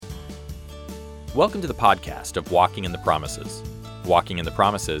Welcome to the podcast of Walking in the Promises. Walking in the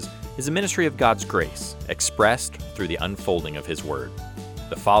Promises is a ministry of God's grace expressed through the unfolding of His Word.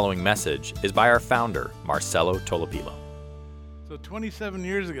 The following message is by our founder, Marcelo Tolopilo. So 27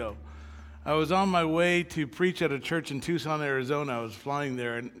 years ago, I was on my way to preach at a church in Tucson, Arizona. I was flying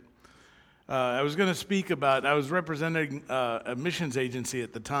there, and I was going to speak about, I was representing a missions agency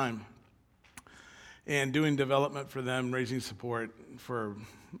at the time and doing development for them, raising support for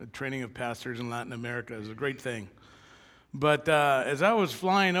training of pastors in Latin America. It was a great thing. But as I was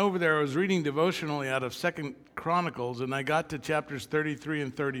flying over there, I was reading devotionally out of 2 Chronicles, and I got to chapters 33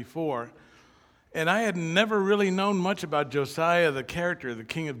 and 34. And I had never really known much about Josiah, the character, the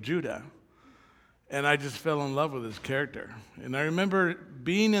king of Judah. And I just fell in love with his character. And I remember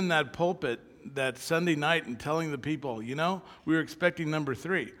being in that pulpit that Sunday night and telling the people, you know, we were expecting number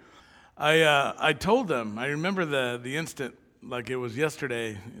 3. I told them, I remember the instant, like it was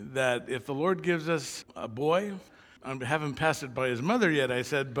yesterday, that if the Lord gives us a boy, I haven't passed it by his mother yet, I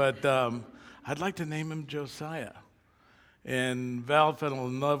said, but I'd like to name him Josiah. And Val fell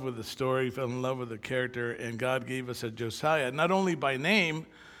in love with the story, fell in love with the character, and God gave us a Josiah, not only by name,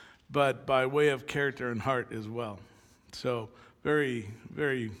 but by way of character and heart as well. So very,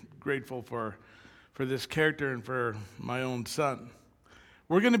 very grateful for this character and for my own son.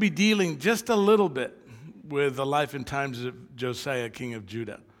 We're going to be dealing just a little bit with the life and times of Josiah, king of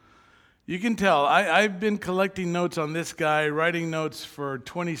Judah. You can tell, I've been collecting notes on this guy, writing notes for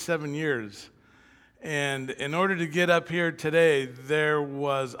 27 years. And in order to get up here today, there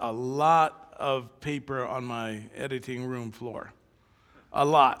was a lot of paper on my editing room floor. A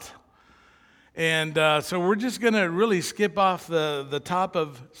lot. And so we're just going to really skip off the top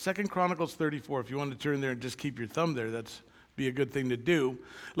of 2 Chronicles 34. If you want to turn there and just keep your thumb there, that's be a good thing to do.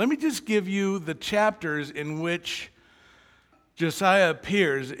 Let me just give you the chapters in which Josiah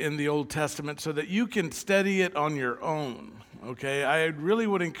appears in the Old Testament so that you can study it on your own, okay? I really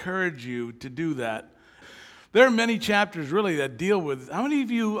would encourage you to do that. There are many chapters really that deal with, how many of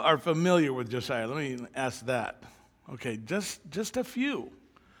you are familiar with Josiah? Let me ask that. Okay, just a few.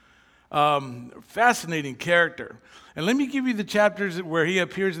 Fascinating character. And let me give you the chapters where he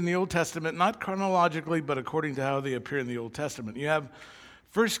appears in the Old Testament, not chronologically, but according to how they appear in the Old Testament. You have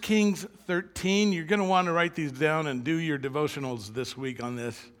 1 Kings 13. You're going to want to write these down and do your devotionals this week on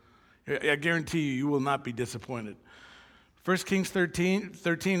this. I guarantee you will not be disappointed. 1 Kings 13,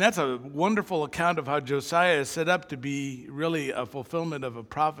 that's a wonderful account of how Josiah is set up to be really a fulfillment of a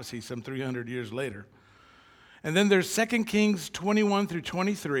prophecy some 300 years later. And then there's 2 Kings 21 through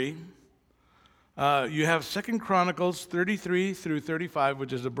 23. You have 2 Chronicles 33 through 35,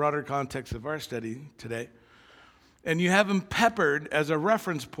 which is a broader context of our study today. And you have them peppered as a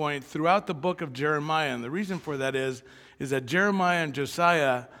reference point throughout the book of Jeremiah. And the reason for that is that Jeremiah and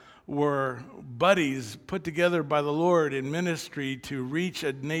Josiah were buddies put together by the Lord in ministry to reach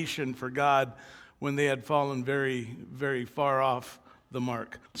a nation for God when they had fallen very, very far off the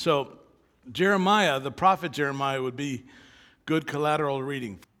mark. So Jeremiah, the prophet Jeremiah, would be good collateral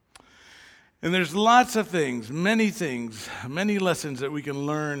reading. And there's lots of things, many lessons that we can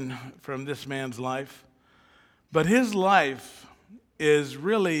learn from this man's life. But his life is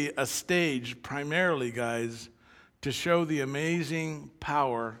really a stage, primarily, guys, to show the amazing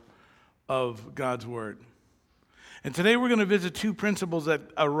power of God's Word. And today we're going to visit 2 principles that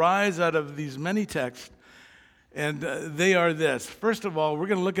arise out of these many texts, and they are this. First of all, we're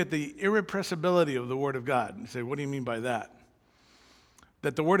going to look at the irrepressibility of the Word of God. You say, what do you mean by that?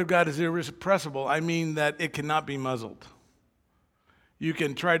 That the Word of God is irrepressible, I mean that it cannot be muzzled. You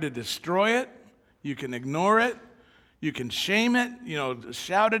can try to destroy it, you can ignore it, you can shame it,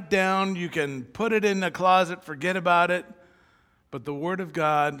 shout it down, you can put it in a closet, forget about it, but the Word of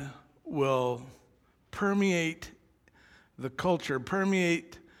God will permeate the culture,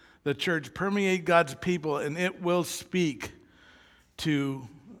 permeate the church, permeate God's people, and it will speak to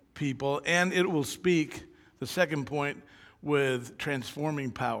people, and it will speak, the second point, with transforming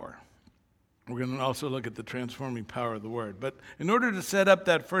power. We're going to also look at the transforming power of the Word. But in order to set up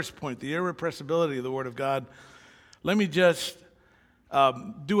that first point, the irrepressibility of the Word of God, let me just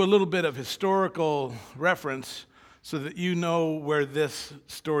do a little bit of historical reference so that you know where this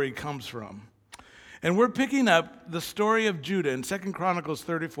story comes from. And we're picking up the story of Judah in 2 Chronicles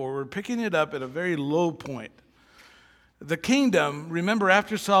 34. We're picking it up at a very low point. The kingdom, remember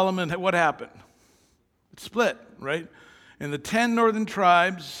after Solomon, what happened? It split, right? And the 10 northern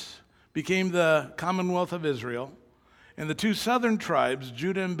tribes became the Commonwealth of Israel. And the 2 southern tribes,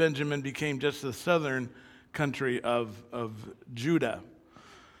 Judah and Benjamin, became just the southern country of Judah.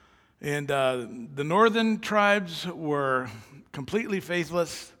 And the northern tribes were completely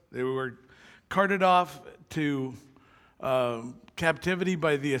faithless. They were carted off to captivity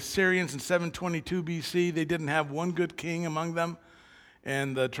by the Assyrians in 722 BC. They didn't have one good king among them,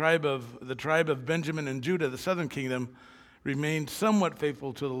 and the tribe of Benjamin and Judah, the southern kingdom, remained somewhat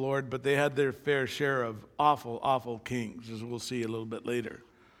faithful to the Lord, but they had their fair share of awful kings, as we'll see a little bit later.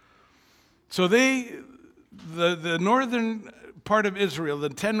 So the northern part of Israel, the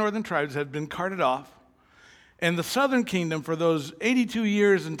 10 northern tribes, had been carted off, and the southern kingdom, for those 82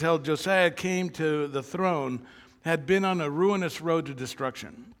 years until Josiah came to the throne, had been on a ruinous road to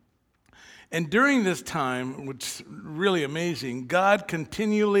destruction. And during this time, which is really amazing, God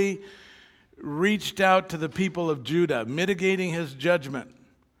continually reached out to the people of Judah, mitigating his judgment,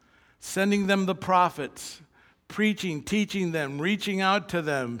 sending them the prophets, preaching, teaching them, reaching out to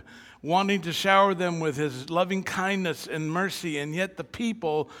them, wanting to shower them with his loving kindness and mercy. And yet the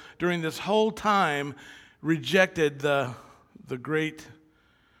people during this whole time rejected the great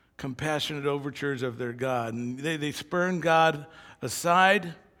compassionate overtures of their God. And they spurned God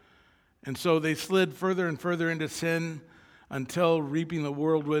aside, and so they slid further and further into sin until, reaping the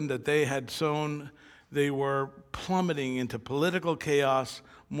whirlwind that they had sown, they were plummeting into political chaos,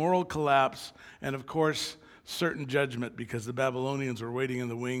 moral collapse, and of course, certain judgment, because the Babylonians were waiting in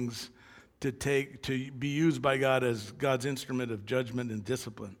the wings to be used by God as God's instrument of judgment and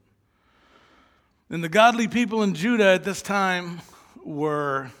discipline. And the godly people in Judah at this time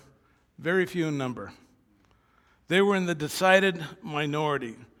were very few in number. They were in the decided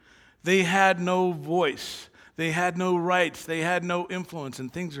minority. They had no voice. They had no rights. They had no influence,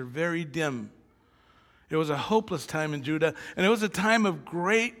 and things are very dim. It was a hopeless time in Judah, and it was a time of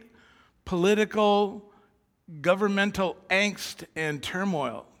great political, governmental angst and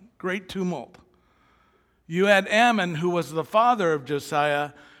turmoil, great tumult. You had Ammon, who was the father of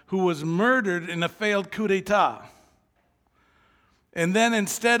Josiah, who was murdered in a failed coup d'etat. And then,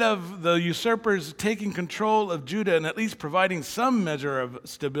 instead of the usurpers taking control of Judah and at least providing some measure of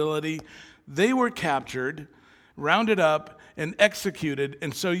stability, they were captured, rounded up, and executed.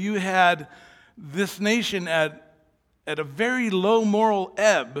 And so you had this nation at a very low moral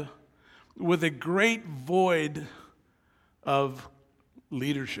ebb, with a great void of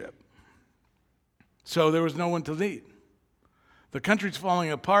leadership. So there was no one to lead. The country's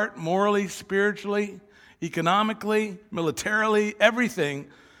falling apart morally, spiritually, economically, militarily, everything.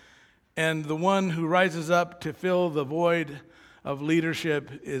 And the one who rises up to fill the void of leadership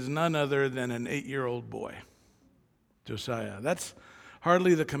is none other than an 8-year-old boy, Josiah. That's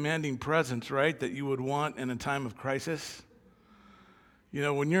hardly the commanding presence, right, that you would want in a time of crisis. You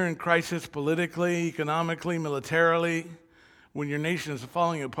know, when you're in crisis politically, economically, militarily, when your nation is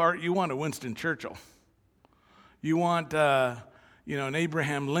falling apart, you want a Winston Churchill. You want an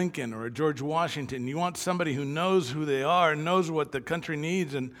Abraham Lincoln or a George Washington. You want somebody who knows who they are and knows what the country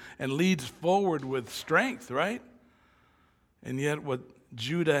needs and leads forward with strength, right? And yet what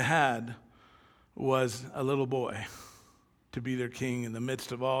Judah had was a little boy to be their king in the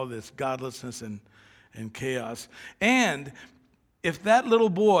midst of all this godlessness and chaos. And if that little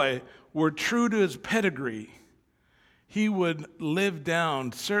boy were true to his pedigree, he would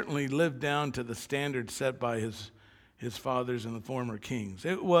certainly live down to the standard set by his fathers and the former kings.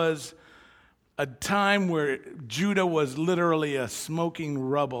 It was a time where Judah was literally a smoking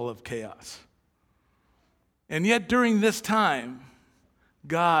rubble of chaos. And yet during this time,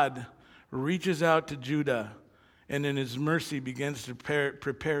 God reaches out to Judah and in his mercy begins to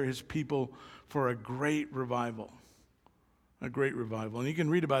prepare his people for a great revival. A great revival. And you can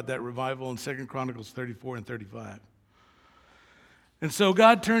read about that revival in 2 Chronicles 34 and 35. And so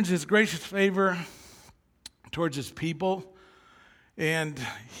God turns his gracious favor towards his people, and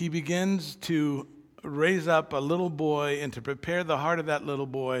he begins to raise up a little boy and to prepare the heart of that little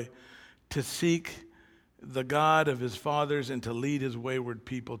boy to seek the God of his fathers and to lead his wayward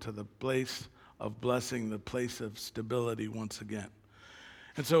people to the place of blessing, the place of stability once again.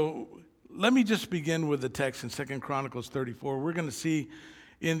 And so let me just begin with the text in 2 Chronicles 34. We're going to see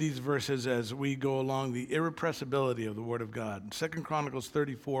in these verses as we go along the irrepressibility of the Word of God. 2 Chronicles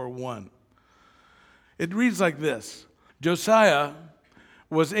 34:1. It reads like this: Josiah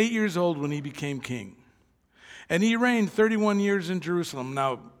was 8 years old when he became king, and he reigned 31 years in Jerusalem.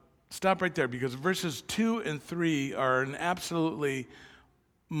 Now, stop right there, because verses 2 and 3 are an absolutely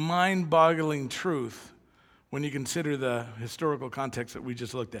mind-boggling truth when you consider the historical context that we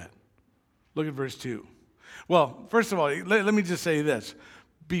just looked at. Look at verse 2. Well, first of all, let me just say this.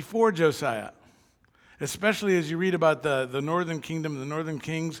 Before Josiah, especially as you read about the northern kingdom, the northern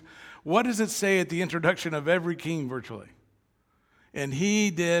kings, what does it say at the introduction of every king virtually? And he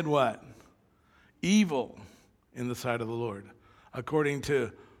did what? Evil in the sight of the Lord, according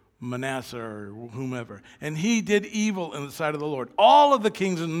to Manasseh or whomever. And he did evil in the sight of the Lord. All of the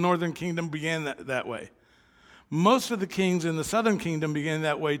kings in the northern kingdom began that way. Most of the kings in the southern kingdom began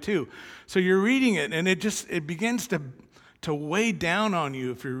that way too. So you're reading it, and it begins to weigh down on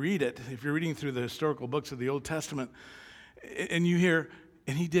you if you read it, if you're reading through the historical books of the Old Testament, and you hear,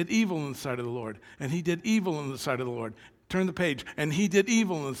 and he did evil in the sight of the Lord, and he did evil in the sight of the Lord. Turn the page, and he did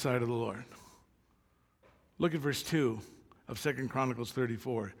evil in the sight of the Lord. Look at verse 2 of 2 Chronicles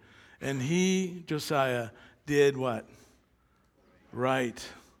 34. And he, Josiah, did what? Right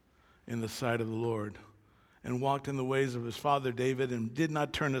in the sight of the Lord, and walked in the ways of his father David, and did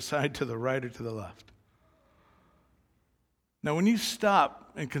not turn aside to the right or to the left. Now, when you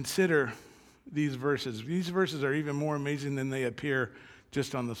stop and consider these verses are even more amazing than they appear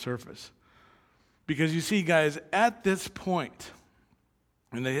just on the surface. Because you see, guys, at this point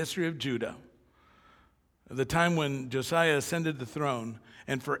in the history of Judah, the time when Josiah ascended the throne,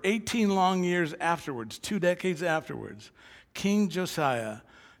 and for 18 long years afterwards, 2 decades afterwards, King Josiah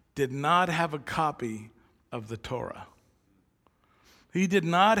did not have a copy of the Torah. He did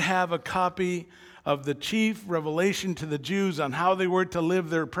not have a copy of the chief revelation to the Jews on how they were to live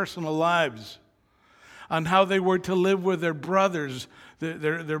their personal lives, on how they were to live with their brothers,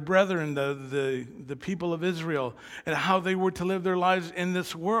 their brethren, the people of Israel, and how they were to live their lives in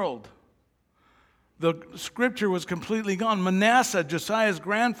this world. The scripture was completely gone. Manasseh, Josiah's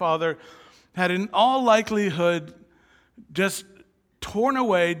grandfather, had in all likelihood just torn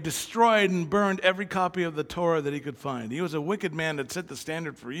away, destroyed, and burned every copy of the Torah that he could find. He was a wicked man that set the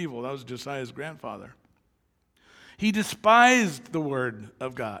standard for evil. That was Josiah's grandfather. He despised the word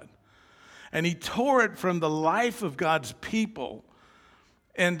of God, and he tore it from the life of God's people.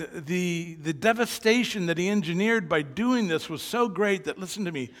 And the devastation that he engineered by doing this was so great that, listen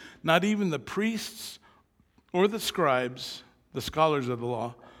to me, not even the priests or the scribes, the scholars of the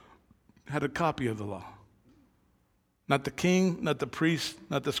law, had a copy of the law. Not the king, not the priest,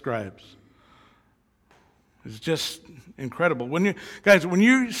 not the scribes. It's just incredible. When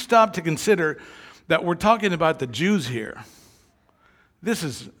you stop to consider that we're talking about the Jews here, this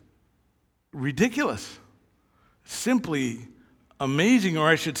is ridiculous. Simply amazing, or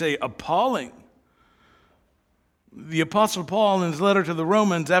I should say appalling. The Apostle Paul, in his letter to the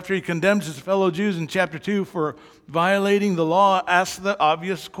Romans, after he condemns his fellow Jews in chapter 2 for violating the law, asks the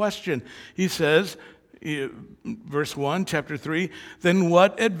obvious question. He says, verse 1, chapter 3, then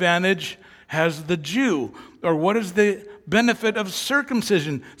what advantage has the Jew? Or what is the benefit of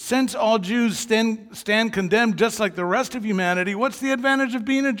circumcision? Since all Jews stand condemned just like the rest of humanity, what's the advantage of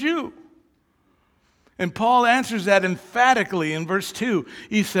being a Jew? And Paul answers that emphatically in verse 2.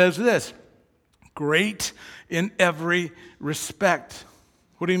 He says this, great in every respect.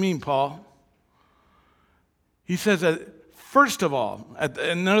 What do you mean, Paul? He says that, first of all,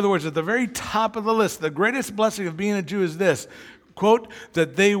 in other words, at the very top of the list, the greatest blessing of being a Jew is this, quote,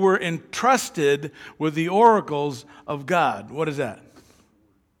 that they were entrusted with the oracles of God. What is that?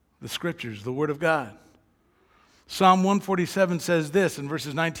 The scriptures, the word of God. Psalm 147 says this in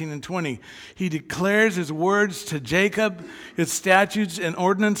verses 19 and 20. He declares his words to Jacob, his statutes and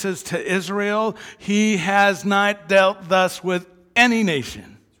ordinances to Israel. He has not dealt thus with any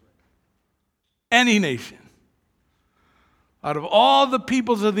nation. Any nation. Out of all the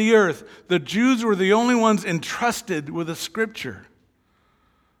peoples of the earth, the Jews were the only ones entrusted with the scripture,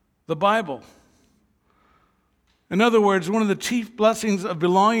 the Bible. In other words, one of the chief blessings of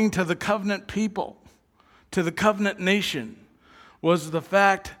belonging to the covenant people, to the covenant nation, was the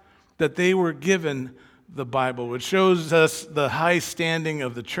fact that they were given the Bible, which shows us the high standing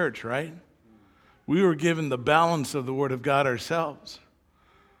of the church, right? We were given the balance of the Word of God ourselves.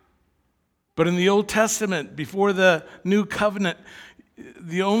 But in the Old Testament, before the New Covenant,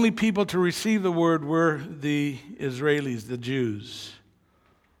 the only people to receive the Word were the Israelis, the Jews.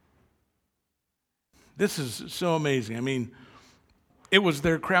 This is so amazing. I mean, it was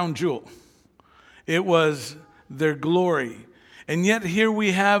their crown jewel. It was their glory. And yet here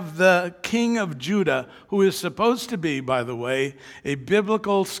we have the king of Judah, who is supposed to be, by the way, a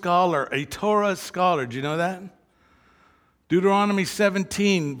biblical scholar, a Torah scholar. Do you know that? Deuteronomy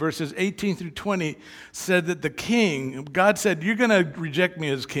 17, verses 18 through 20, said that the king, God said, you're going to reject me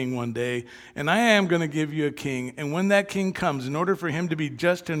as king one day, and I am going to give you a king. And when that king comes, in order for him to be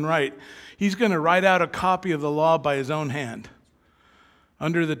just and right, he's going to write out a copy of the law by his own hand,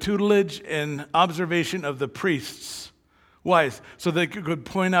 under the tutelage and observation of the priests. Why? So they could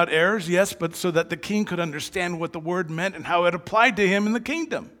point out errors? Yes, but so that the king could understand what the word meant and how it applied to him in the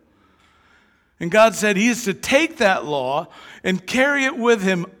kingdom. And God said he is to take that law and carry it with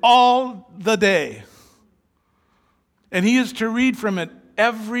him all the day. And he is to read from it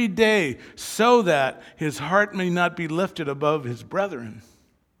every day, so that his heart may not be lifted above his brethren.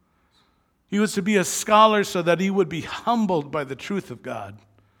 He was to be a scholar so that he would be humbled by the truth of God.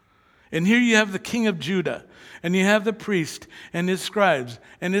 And here you have the king of Judah, and you have the priest and his scribes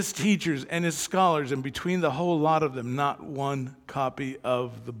and his teachers and his scholars, and between the whole lot of them, not one copy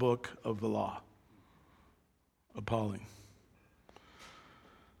of the book of the law. Appalling.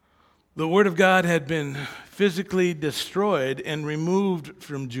 The word of God had been physically destroyed and removed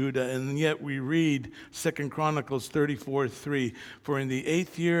from Judah, and yet we read 2 Chronicles 34:3, for in the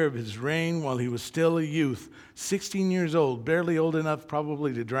 8th year of his reign, while he was still a youth, 16 years old, barely old enough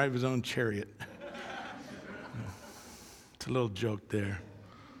probably to drive his own chariot. It's a little joke there,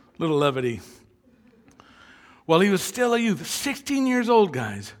 a little levity. While he was still a youth, 16 years old,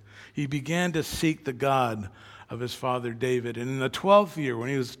 guys, he began to seek the God of his father David. And in the 12th year, when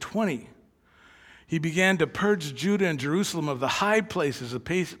he was 20, he began to purge Judah and Jerusalem of the high places, the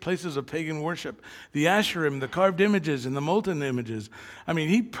places of pagan worship, the Asherim, the carved images, and the molten images. I mean,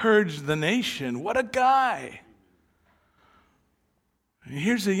 he purged the nation. What a guy. And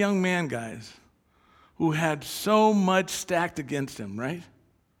here's a young man, guys, who had so much stacked against him, right?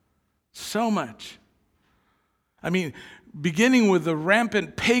 So much. I mean, beginning with the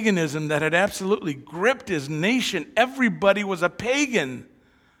rampant paganism that had absolutely gripped his nation. Everybody was a pagan,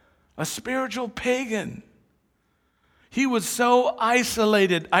 a spiritual pagan. He was so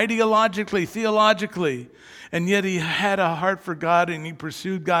isolated ideologically, theologically, and yet he had a heart for God and he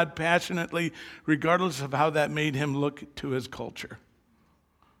pursued God passionately, regardless of how that made him look to his culture.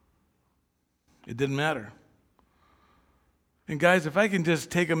 It didn't matter. And guys, if I can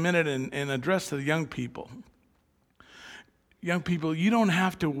just take a minute and address the young people. Young people, you don't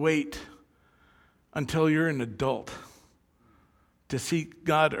have to wait until you're an adult to seek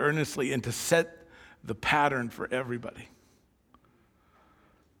God earnestly and to set the pattern for everybody.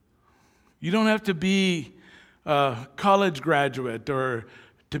 You don't have to be a college graduate or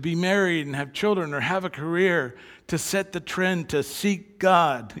to be married and have children or have a career to set the trend to seek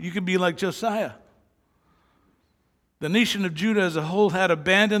God. You can be like Josiah. The nation of Judah as a whole had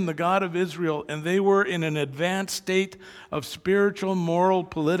abandoned the God of Israel, and they were in an advanced state of spiritual, moral,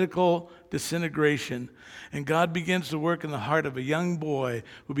 political disintegration. And God begins to work in the heart of a young boy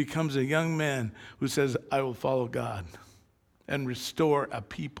who becomes a young man who says, I will follow God and restore a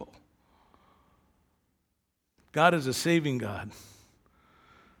people. God is a saving God.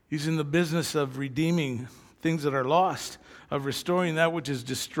 He's in the business of redeeming things that are lost, of restoring that which is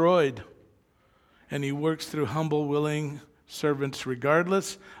destroyed. And he works through humble, willing servants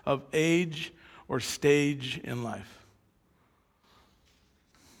regardless of age or stage in life.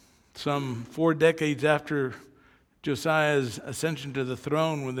 Some 4 decades after Josiah's ascension to the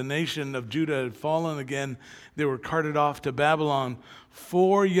throne, when the nation of Judah had fallen again, they were carted off to Babylon.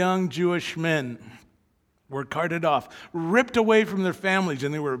 4 young Jewish men were carted off, ripped away from their families,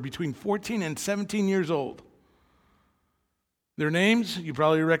 and they were between 14 and 17 years old. Their names, you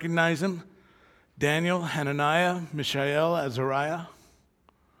probably recognize them: Daniel, Hananiah, Mishael, Azariah.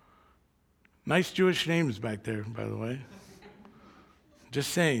 Nice Jewish names back there, by the way.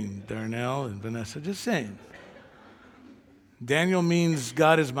 Just saying, Darnell and Vanessa, just saying. Daniel means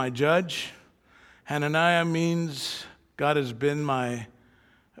God is my judge. Hananiah means God has been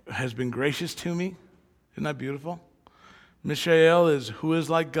gracious to me. Isn't that beautiful? Mishael is who is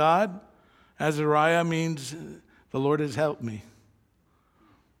like God. Azariah means the Lord has helped me.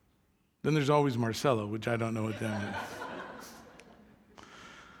 Then there's always Marcelo, which I don't know what that means.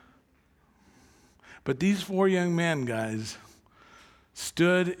 But these 4 young men, guys,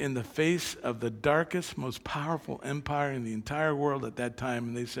 stood in the face of the darkest, most powerful empire in the entire world at that time,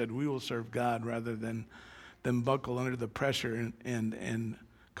 and they said, we will serve God rather than buckle under the pressure and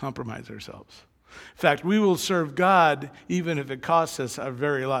compromise ourselves. In fact, we will serve God even if it costs us our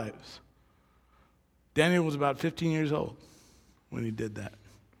very lives. Daniel was about 15 years old when he did that.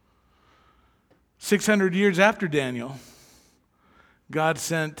 600 years after Daniel, God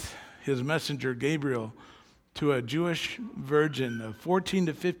sent his messenger Gabriel to a Jewish virgin, a 14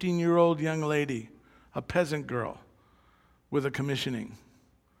 to 15-year-old young lady, a peasant girl, with a commissioning.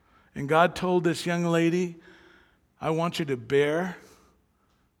 And God told this young lady, I want you to bear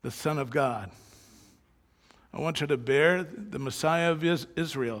the Son of God. I want you to bear the Messiah of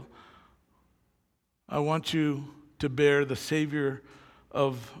Israel. I want you to bear the Savior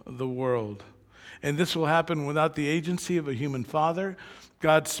of the world. And this will happen without the agency of a human father.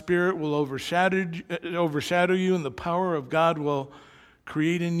 God's Spirit will overshadow you, and the power of God will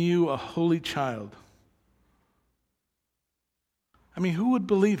create in you a holy child. I mean, who would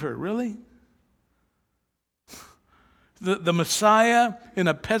believe her, really? The Messiah in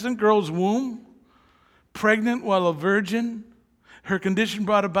a peasant girl's womb, pregnant while a virgin, her condition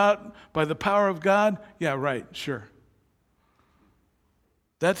brought about by the power of God? Yeah, right, sure.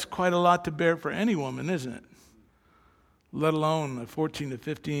 That's quite a lot to bear for any woman, isn't it? Let alone a 14 to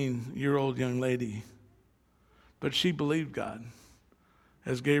 15-year-old young lady. But she believed God.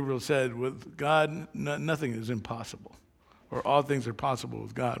 As Gabriel said, with God, nothing is impossible. Or all things are possible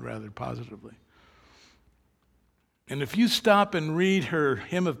with God, rather positively. And if you stop and read her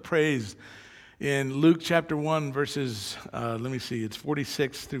hymn of praise in Luke chapter 1, verses, it's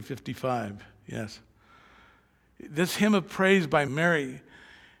 46 through 55. Yes. This hymn of praise by Mary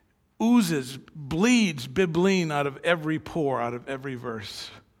oozes, bleeds bibline out of every pore, out of every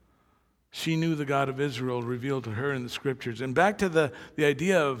verse. She knew the God of Israel revealed to her in the scriptures. And back to the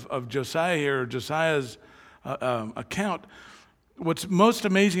idea of Josiah here, or Josiah's account, what's most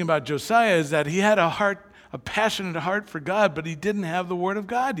amazing about Josiah is that he had a passionate heart for God, but he didn't have the word of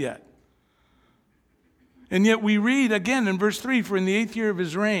God yet. And yet we read again in verse 3, for in the 8th year of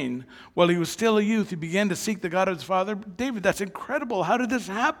his reign, while he was still a youth, he began to seek the God of his father David. That's incredible. How did this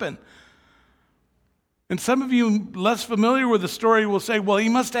happen? And some of you less familiar with the story will say, well, he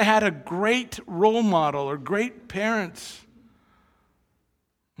must have had a great role model or great parents.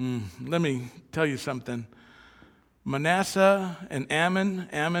 Let me tell you something. Manasseh and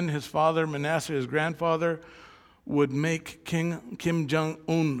Ammon his father, Manasseh his grandfather, would make King Kim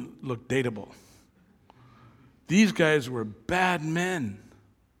Jong-un look dateable. These guys were bad men.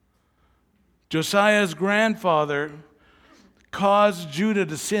 Josiah's grandfather caused Judah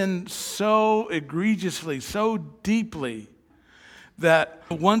to sin so egregiously, so deeply, that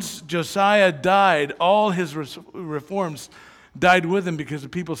once Josiah died, all his reforms died with him because the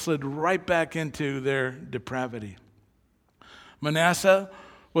people slid right back into their depravity. Manasseh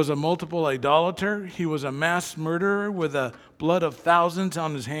was a multiple idolater. He was a mass murderer with the blood of thousands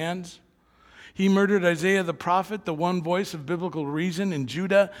on his hands. He murdered Isaiah the prophet, the one voice of biblical reason in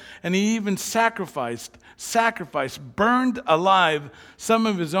Judah, and he even sacrificed, burned alive some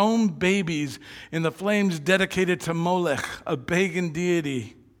of his own babies in the flames dedicated to Molech, a pagan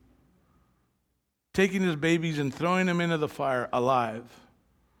deity, taking his babies and throwing them into the fire alive.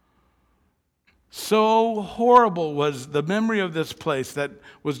 So horrible was the memory of this place that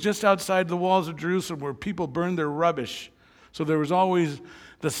was just outside the walls of Jerusalem where people burned their rubbish. So there was always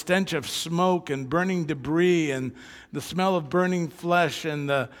the stench of smoke and burning debris and the smell of burning flesh and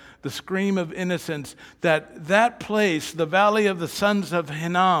the scream of innocence, that place, the valley of the sons of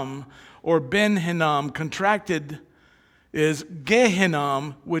Hinnom, or Ben Hinnom, contracted is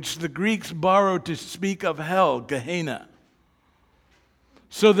Gehinnom, which the Greeks borrowed to speak of hell, Gehenna.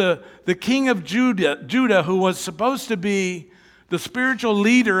 So the king of Judah, who was supposed to be the spiritual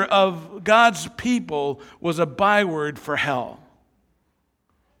leader of God's people, was a byword for hell.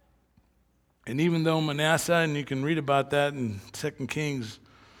 And even though Manasseh, and you can read about that in 2 Kings,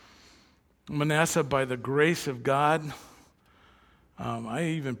 Manasseh, by the grace of God, I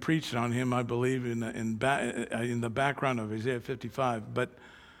even preached on him, I believe, in the background of Isaiah 55. But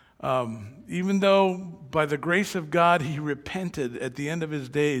even though by the grace of God he repented at the end of his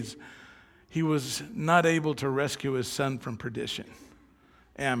days, he was not able to rescue his son from perdition,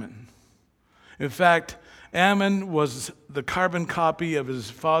 Ammon. In fact, Ammon was the carbon copy of his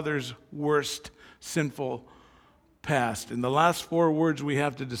father's worst sinful past. And the last 4 words we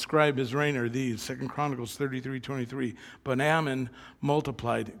have to describe his reign are these, 2 Chronicles 33:23. But Ammon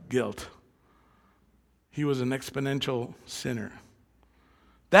multiplied guilt. He was an exponential sinner.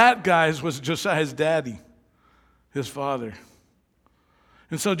 That, guys, was Josiah's daddy, his father.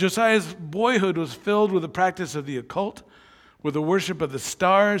 And so Josiah's boyhood was filled with the practice of the occult, with the worship of the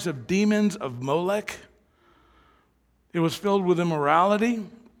stars, of demons, of Molech. It was filled with immorality,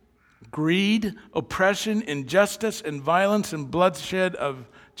 greed, oppression, injustice, and violence and bloodshed of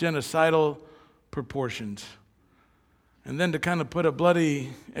genocidal proportions. And then to kind of put a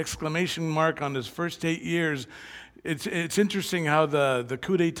bloody exclamation mark on his first 8 years, it's interesting how the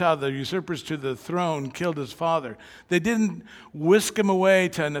coup d'etat, the usurpers to the throne, killed his father. They didn't whisk him away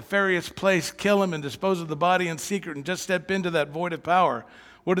to a nefarious place, kill him, and dispose of the body in secret and just step into that void of power.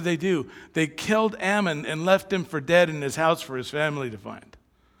 What did they do? They killed Ammon and left him for dead in his house for his family to find.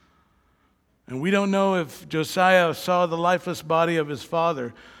 And we don't know if Josiah saw the lifeless body of his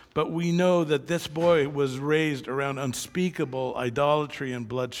father, but we know that this boy was raised around unspeakable idolatry and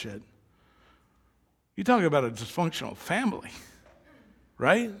bloodshed. You talk about a dysfunctional family,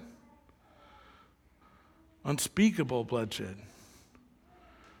 right? Unspeakable bloodshed.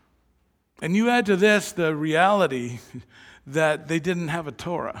 And you add to this the reality that they didn't have a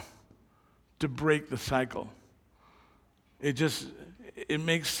Torah to break the cycle It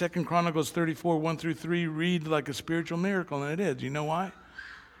makes 2 Chronicles 34, 1 through 3 read like a spiritual miracle, and it is. You know why?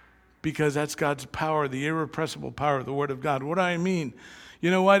 Because that's God's power, the irrepressible power of the Word of God. What do I mean? You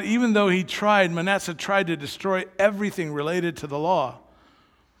know what? Even though Manasseh tried to destroy everything related to the law,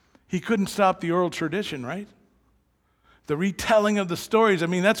 he couldn't stop the oral tradition, right? The retelling of the stories. I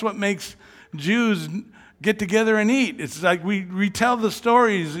mean, that's what makes Jews get together and eat. It's like we retell the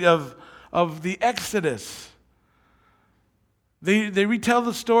stories of the Exodus. They retell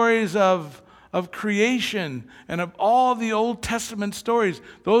the stories of creation and of all the Old Testament stories.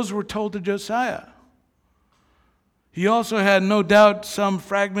 Those were told to Josiah. He also had, no doubt, some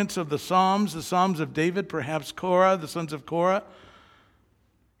fragments of the Psalms of David, perhaps Korah, the sons of Korah.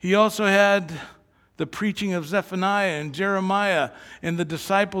 He also had the preaching of Zephaniah and Jeremiah and the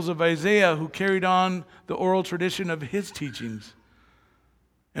disciples of Isaiah who carried on the oral tradition of his teachings.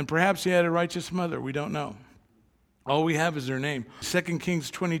 And perhaps he had a righteous mother. We don't know. All we have is her name. 2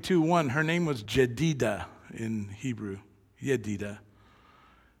 Kings 22:1. Her name was Jedidah in Hebrew. Jedidah.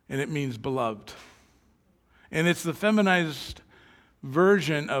 And it means beloved. And it's the feminized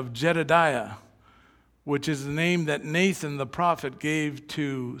version of Jedediah, which is the name that Nathan the prophet gave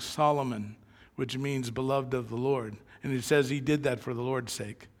to Solomon, which means beloved of the Lord. And it says he did that for the Lord's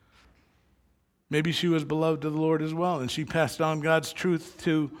sake. Maybe she was beloved of the Lord as well, and she passed on God's truth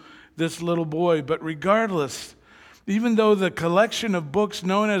to this little boy. But regardless, even though the collection of books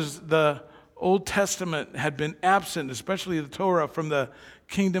known as the Old Testament had been absent, especially the Torah, from the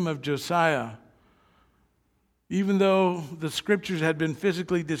kingdom of Josiah, even though the scriptures had been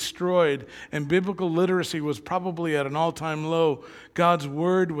physically destroyed and biblical literacy was probably at an all-time low, God's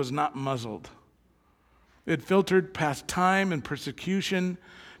word was not muzzled. It filtered past time and persecution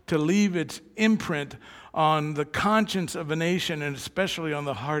to leave its imprint on the conscience of a nation and especially on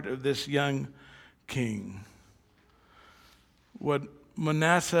the heart of this young king. What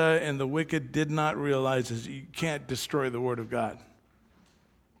Manasseh and the wicked did not realize is you can't destroy the word of God.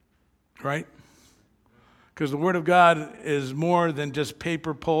 Right? Because the Word of God is more than just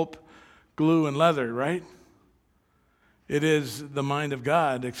paper, pulp, glue, and leather, right? It is the mind of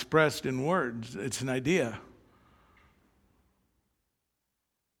God expressed in words. It's an idea.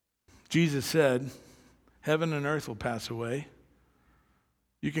 Jesus said, heaven and earth will pass away.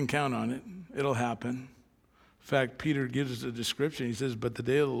 You can count on it. It'll happen. In fact, Peter gives us a description. He says, but the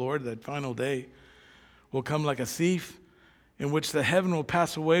day of the Lord, that final day, will come like a thief, in which the heaven will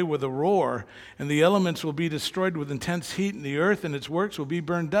pass away with a roar, and the elements will be destroyed with intense heat, and the earth and its works will be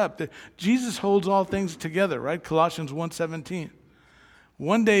burned up. Jesus holds all things together, right? Colossians 1:17.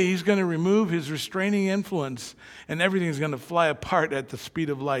 One day he's going to remove his restraining influence, and everything's going to fly apart at the speed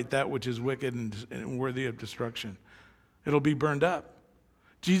of light, that which is wicked and worthy of destruction. It'll be burned up.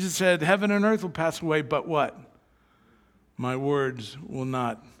 Jesus said, heaven and earth will pass away, but what? My words will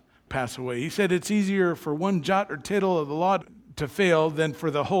not pass away. He said it's easier for one jot or tittle of the law to fail than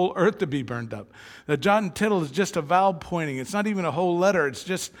for the whole earth to be burned up. The jot and tittle is just a vowel pointing. It's not even a whole letter. It's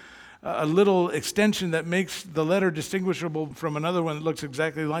just a little extension that makes the letter distinguishable from another one that looks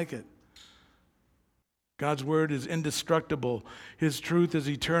exactly like it. God's word is indestructible. His truth is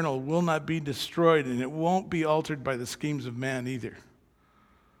eternal, will not be destroyed, and it won't be altered by the schemes of man either.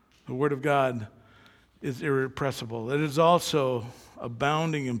 The word of God is irrepressible. It is also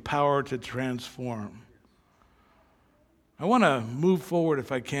abounding in power to transform. I want to move forward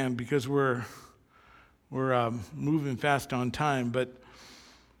if I can because we're moving fast on time, but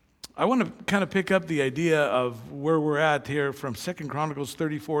I want to kind of pick up the idea of where we're at here from 2 Chronicles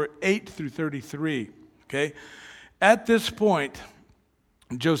 34, 8 through 33, okay? At this point,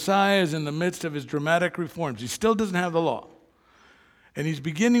 Josiah is in the midst of his dramatic reforms. He still doesn't have the law. And he's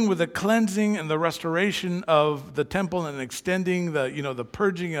beginning with the cleansing and the restoration of the temple and extending the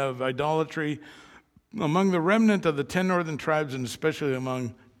purging of idolatry among the remnant of the 10 northern tribes and especially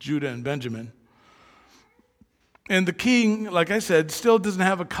among Judah and Benjamin. And the king, like I said, still doesn't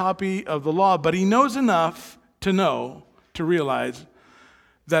have a copy of the law, but he knows enough to realize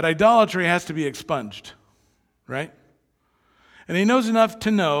that idolatry has to be expunged, right? And he knows enough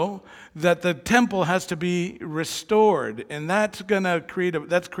to know that the temple has to be restored, and that's going to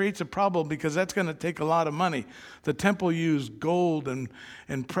creates a problem because that's going to take a lot of money. The temple used gold and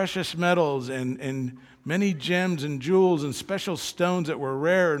precious metals and many gems and jewels and special stones that were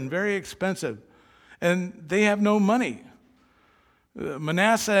rare and very expensive, and they have no money.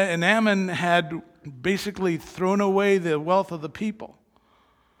 Manasseh and Ammon had basically thrown away the wealth of the people.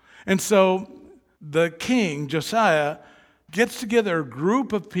 And so the king, Josiah, gets together a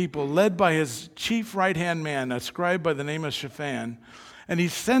group of people led by his chief right-hand man, a scribe by the name of Shaphan, And he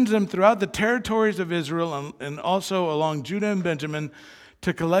sends them throughout the territories of Israel and also along Judah and Benjamin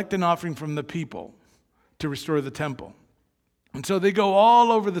to collect an offering from the people to restore the temple. And so they go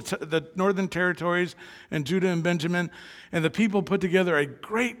all over the northern territories and Judah and Benjamin, and the people put together a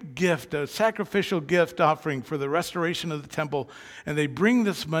great gift, a sacrificial gift offering for the restoration of the temple. And they bring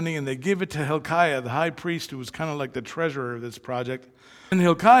this money and they give it to Hilkiah, the high priest, who was kind of like the treasurer of this project. And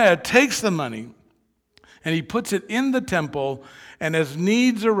Hilkiah takes the money and he puts it in the temple, and as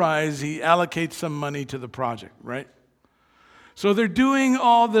needs arise, he allocates some money to the project, right? So they're doing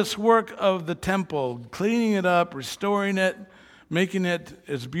all this work of the temple, cleaning it up, restoring it, making it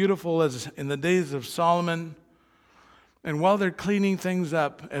as beautiful as in the days of Solomon. And while they're cleaning things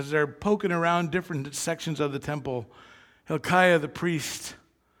up, as they're poking around different sections of the temple, Hilkiah the priest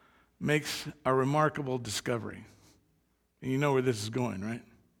makes a remarkable discovery. And you know where this is going, right?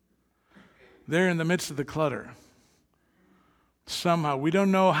 They're in the midst of the clutter. Somehow, we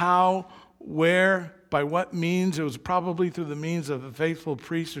don't know how, where, by what means. It was probably through the means of a faithful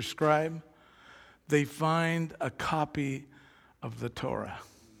priest or scribe. They find a copy of the Torah.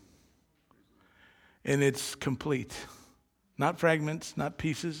 And it's complete. Not fragments, not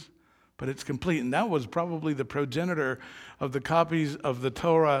pieces, but it's complete. And that was probably the progenitor of the copies of the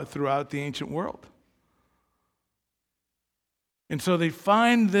Torah throughout the ancient world. And so they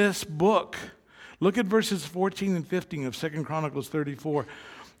find this book. Look at verses 14 and 15 of 2 Chronicles 34.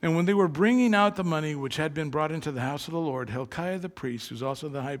 And when they were bringing out the money which had been brought into the house of the Lord, Hilkiah the priest, who's also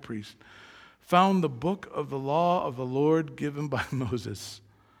the high priest, found the book of the law of the Lord given by Moses.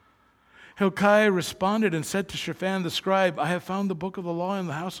 Hilkiah responded and said to Shaphan the scribe, I have found the book of the law in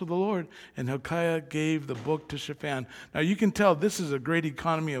the house of the Lord. And Hilkiah gave the book to Shaphan. Now you can tell this is a great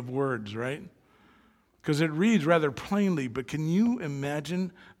economy of words, right? Because it reads rather plainly, but can you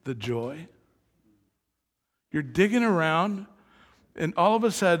imagine the joy? You're digging around, and all of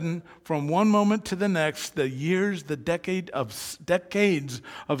a sudden, from one moment to the next, the years, the decades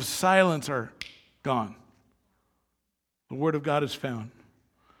of silence are gone. The word of God is found.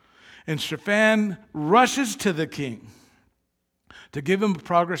 And Shaphan rushes to the king to give him a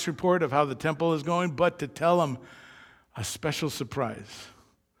progress report of how the temple is going, but to tell him a special surprise.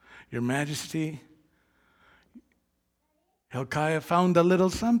 Your Majesty, Hilkiah found a little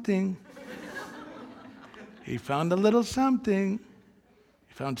something. He found a little something.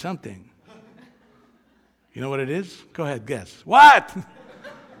 He found something. You know what it is? Go ahead, guess. What?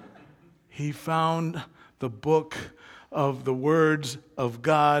 He found the book of the words of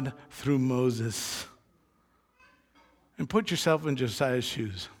God through Moses. And put yourself in Josiah's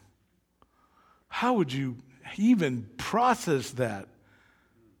shoes. How would you even process that?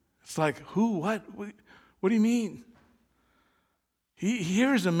 It's like, who, what do you mean?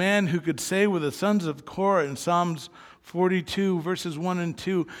 Here's a man who could say with the sons of Korah in Psalms 42, verses 1 and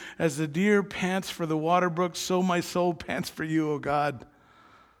 2, as the deer pants for the water brook, so my soul pants for you, O God.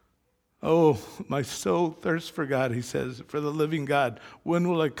 Oh, my soul thirsts for God, he says, for the living God. When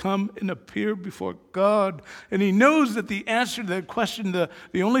will I come and appear before God? And he knows that the answer to that question,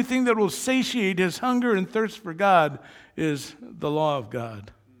 the only thing that will satiate his hunger and thirst for God is the law of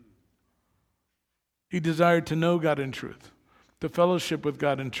God. He desired to know God in truth, to fellowship with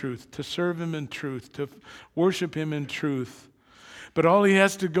God in truth, to serve him in truth, to worship him in truth. But all he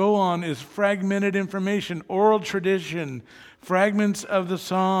has to go on is fragmented information, oral tradition, fragments of the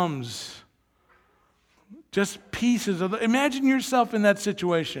Psalms, just pieces of imagine yourself in that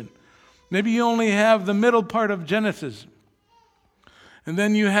situation. Maybe you only have the middle part of Genesis, and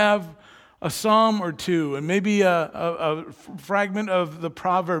then you have a psalm or two, and maybe a fragment of the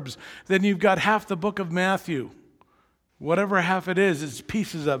Proverbs. Then you've got half the book of Matthew. Whatever half it is, it's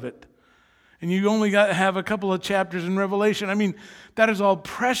pieces of it. And you only have a couple of chapters in Revelation. I mean, that is all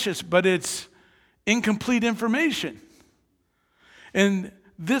precious, but it's incomplete information. And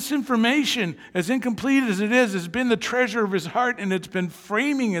this information, as incomplete as it is, has been the treasure of his heart, and it's been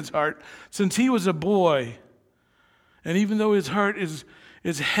framing his heart since he was a boy. And even though his heart is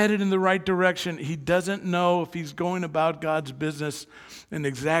headed in the right direction, he doesn't know if he's going about God's business in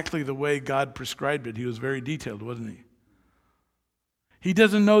exactly the way God prescribed it. He was very detailed, wasn't he? He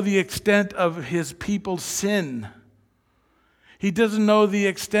doesn't know the extent of his people's sin. He doesn't know the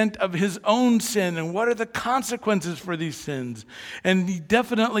extent of his own sin and what are the consequences for these sins. And he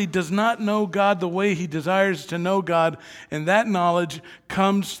definitely does not know God the way he desires to know God. And that knowledge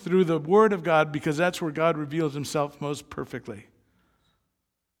comes through the Word of God, because that's where God reveals himself most perfectly.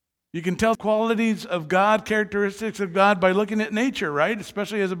 You can tell qualities of God, characteristics of God, by looking at nature, right?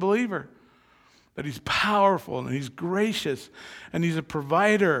 Especially as a believer. that he's powerful and he's gracious and he's a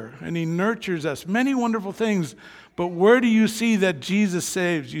provider and he nurtures us. Many wonderful things. But where do you see that Jesus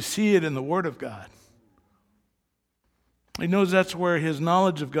saves? You see it in the Word of God. He knows that's where his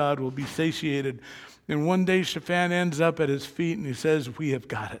knowledge of God will be satiated. And one day Shaphan ends up at his feet and he says, we have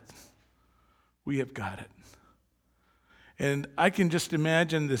got it. We have got it. And I can just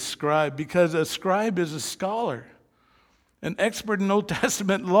imagine this scribe, because a scribe is a scholar, an expert in Old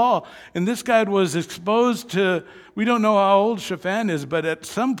Testament law. And this guy was exposed to, we don't know how old Shaphan is, but at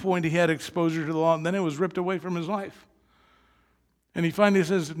some point he had exposure to the law, and then it was ripped away from his life. And he finally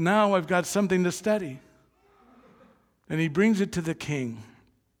says, now I've got something to study. And he brings it to the king.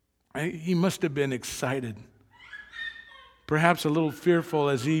 He must have been excited, perhaps a little fearful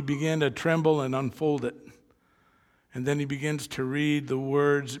as he began to tremble and unfold it. And then he begins to read the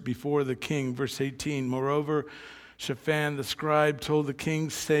words before the king. Verse 18, moreover, Shaphan the scribe told the king,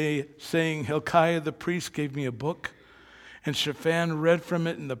 saying, Hilkiah the priest gave me a book. And Shaphan read from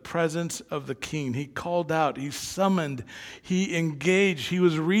it in the presence of the king. He called out, he summoned, he engaged. He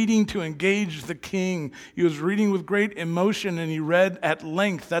was reading to engage the king. He was reading with great emotion, and he read at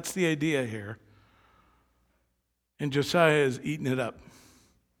length. That's the idea here. And Josiah is eating it up.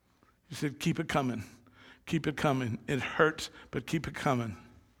 He said, keep it coming. Keep it coming. It hurts, but keep it coming.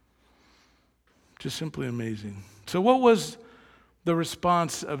 Just simply amazing. So what was the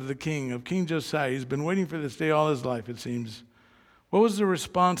response of the king, of King Josiah? He's been waiting for this day all his life, it seems. What was the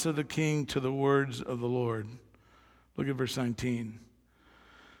response of the king to the words of the Lord? Look at verse 19.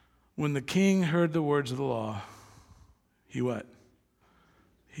 When the king heard the words of the law, he what?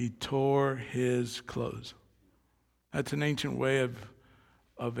 He tore his clothes. That's an ancient way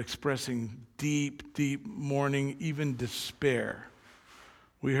of expressing deep, deep mourning, even despair.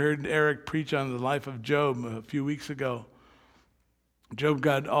 We heard Eric preach on the life of Job a few weeks ago. Job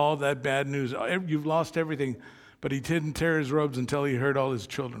got all that bad news. You've lost everything. But he didn't tear his robes until he heard all his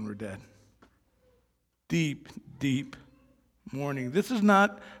children were dead. Deep, deep mourning. This is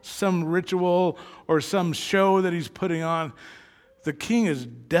not some ritual or some show that he's putting on. The king is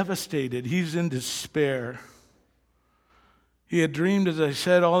devastated. He's in despair. He had dreamed, as I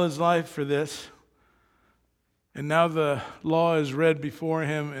said, all his life for this. And now the law is read before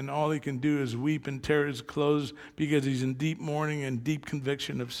him, and all he can do is weep and tear his clothes because he's in deep mourning and deep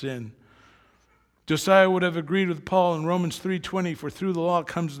conviction of sin. Josiah would have agreed with Paul in Romans 3:20, for through the law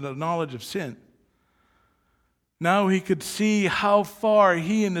comes the knowledge of sin. Now he could see how far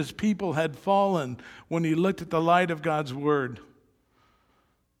he and his people had fallen when he looked at the light of God's word.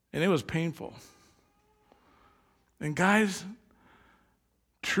 And it was painful. And guys,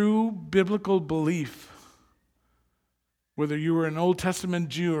 true biblical belief, whether you were an Old Testament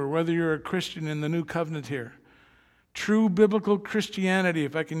Jew or whether you're a Christian in the New Covenant here, true biblical Christianity,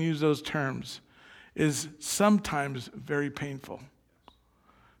 if I can use those terms, is sometimes very painful.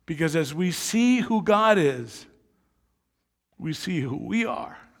 Because as we see who God is, we see who we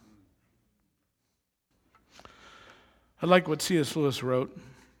are. I like what C.S. Lewis wrote.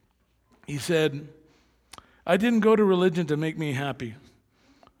 He said, I didn't go to religion to make me happy.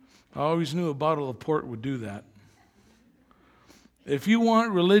 I always knew a bottle of port would do that. If you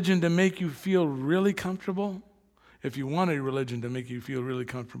want religion to make you feel really comfortable, if you want a religion to make you feel really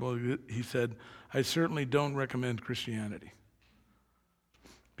comfortable, he said, I certainly don't recommend Christianity.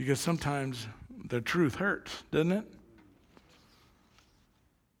 Because sometimes the truth hurts, doesn't it?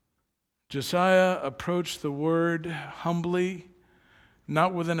 Josiah approached the word humbly,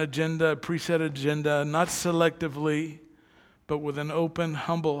 not with an agenda, a preset agenda, not selectively, but with an open,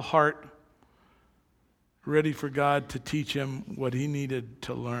 humble heart, ready for God to teach him what he needed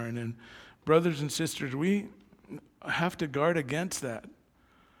to learn. And brothers and sisters, we have to guard against that.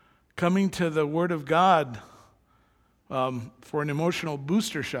 Coming to the Word of God for an emotional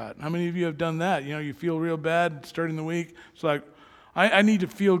booster shot. How many of you have done that? You know, you feel real bad starting the week. It's like, I need to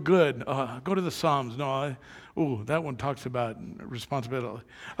feel good. Go to the Psalms. No, that one talks about responsibility.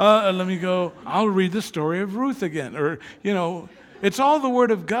 Let me go. I'll read the story of Ruth again. Or, you know, it's all the Word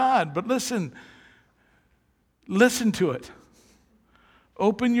of God. But listen to it.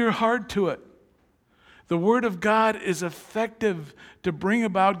 Open your heart to it. The Word of God is effective to bring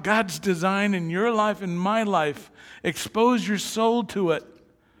about God's design in your life and my life. Expose your soul to it.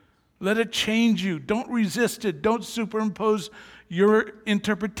 Let it change you. Don't resist it. Don't superimpose your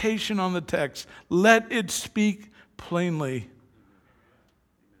interpretation on the text. Let it speak plainly.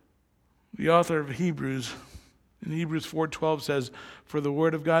 The author of Hebrews, in Hebrews 4:12 says, for the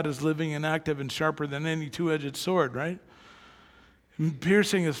Word of God is living and active and sharper than any two-edged sword, right? It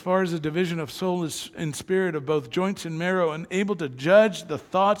piercing as far as the division of soul and spirit, of both joints and marrow, and able to judge the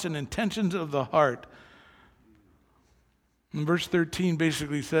thoughts and intentions of the heart. And verse 13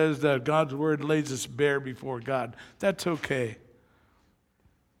 basically says that God's word lays us bare before God. That's okay.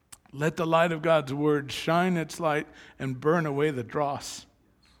 Let the light of God's word shine its light and burn away the dross.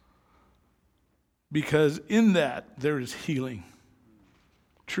 Because in that there is healing,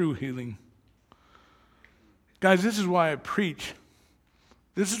 true healing. Guys, this is why I preach.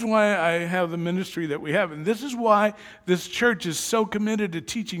 This is why I have the ministry that we have. And this is why this church is so committed to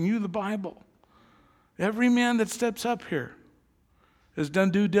teaching you the Bible. Every man that steps up here has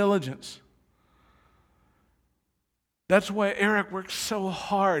done due diligence. That's why Eric works so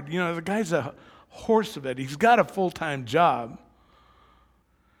hard. You know, the guy's a horse of it. He's got a full-time job.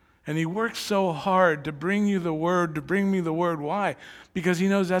 And he works so hard to bring you the word, to bring me the word. Why? Because he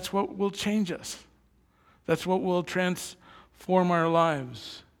knows that's what will change us. That's what will transform our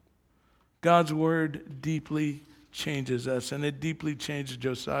lives. God's word deeply changes us, and it deeply changed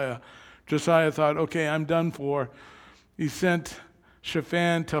Josiah. Josiah thought, okay, I'm done for. He sent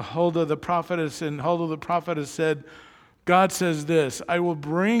Shaphan to Huldah the prophetess, and Huldah the prophetess said, God says this, I will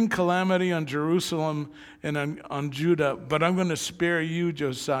bring calamity on Jerusalem and on Judah, but I'm going to spare you,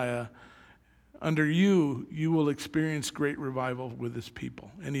 Josiah. Under you, you will experience great revival with this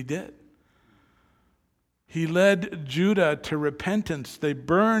people. And he did. He led Judah to repentance. They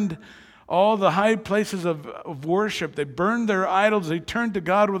burned all the high places of worship. They burned their idols. They turned to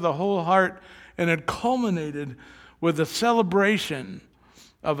God with a whole heart, and it culminated with a celebration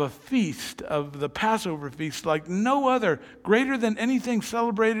of a feast, of the Passover feast, like no other, greater than anything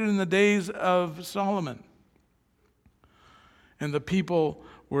celebrated in the days of Solomon. And the people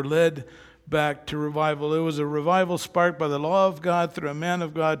were led back to revival. It was a revival sparked by the law of God through a man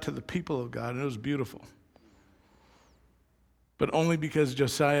of God to the people of God, and it was beautiful. But only because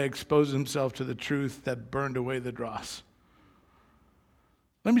Josiah exposed himself to the truth that burned away the dross.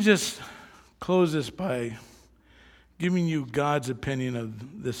 Let me just close this by giving you God's opinion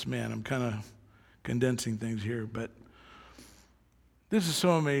of this man. I'm kind of condensing things here, but this is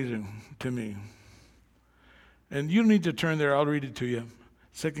so amazing to me. And you don't need to turn there. I'll read it to you.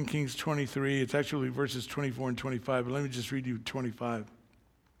 2 Kings 23. It's actually verses 24 and 25, but let me just read you 25.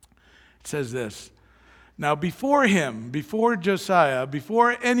 It says this. Now before him, before Josiah,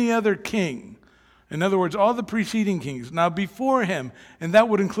 before any other king, in other words, all the preceding kings, now before him, and that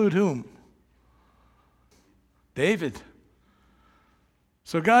would include whom? David.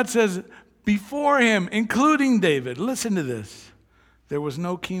 So God says, before him, including David, listen to this, there was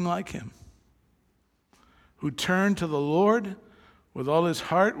no king like him, who turned to the Lord with all his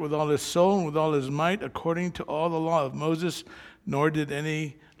heart, with all his soul, and with all his might, according to all the law of Moses, nor did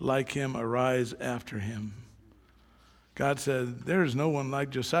any like him arise after him. God said, there is no one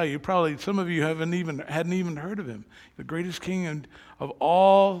like Josiah. Some of you hadn't even heard of him. The greatest king of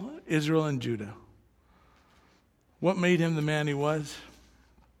all Israel and Judah. What made him the man he was?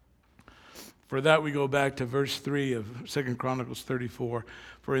 For that we go back to verse 3 of 2 Chronicles 34.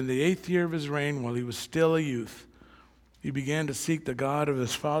 For in the 8th year of his reign, while he was still a youth, he began to seek the God of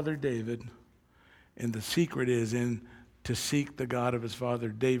his father David. And the secret is to seek the God of his father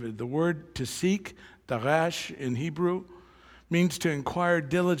David. The word to seek, darash in Hebrew, means to inquire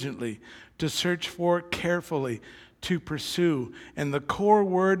diligently, to search for carefully, to pursue. And the core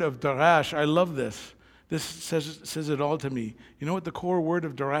word of darash, I love this. This says it all to me. You know what the core word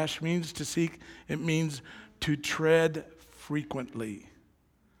of darash means, to seek? It means to tread frequently.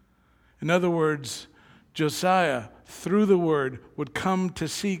 In other words, Josiah, through the word, would come to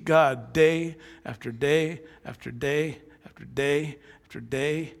seek God day after day after day after day after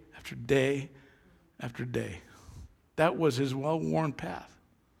day after day after day. That was his well-worn path.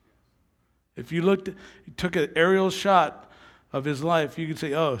 If you took an aerial shot of his life, you could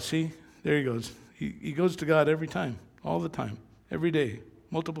say, oh, see, there he goes. He goes to God every time, all the time, every day,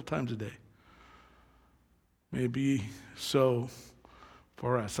 multiple times a day. May it be so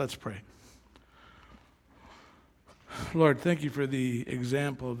for us. Let's pray. Lord, thank you for the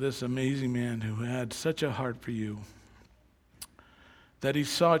example of this amazing man who had such a heart for you, that he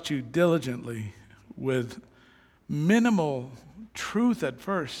sought you diligently with minimal truth at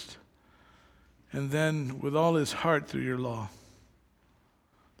first, and then with all his heart through your law,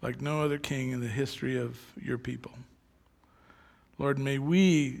 like no other king in the history of your people. Lord, may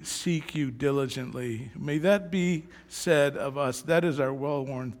we seek you diligently. May that be said of us. That is our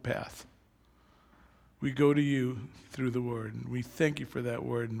well-worn path. We go to you through the word, and we thank you for that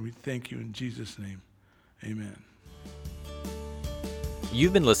word, and we thank you in Jesus' name. Amen.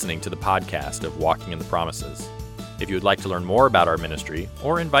 You've been listening to the podcast of Walking in the Promises. If you would like to learn more about our ministry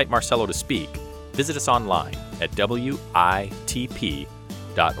or invite Marcelo to speak, visit us online at witp.org.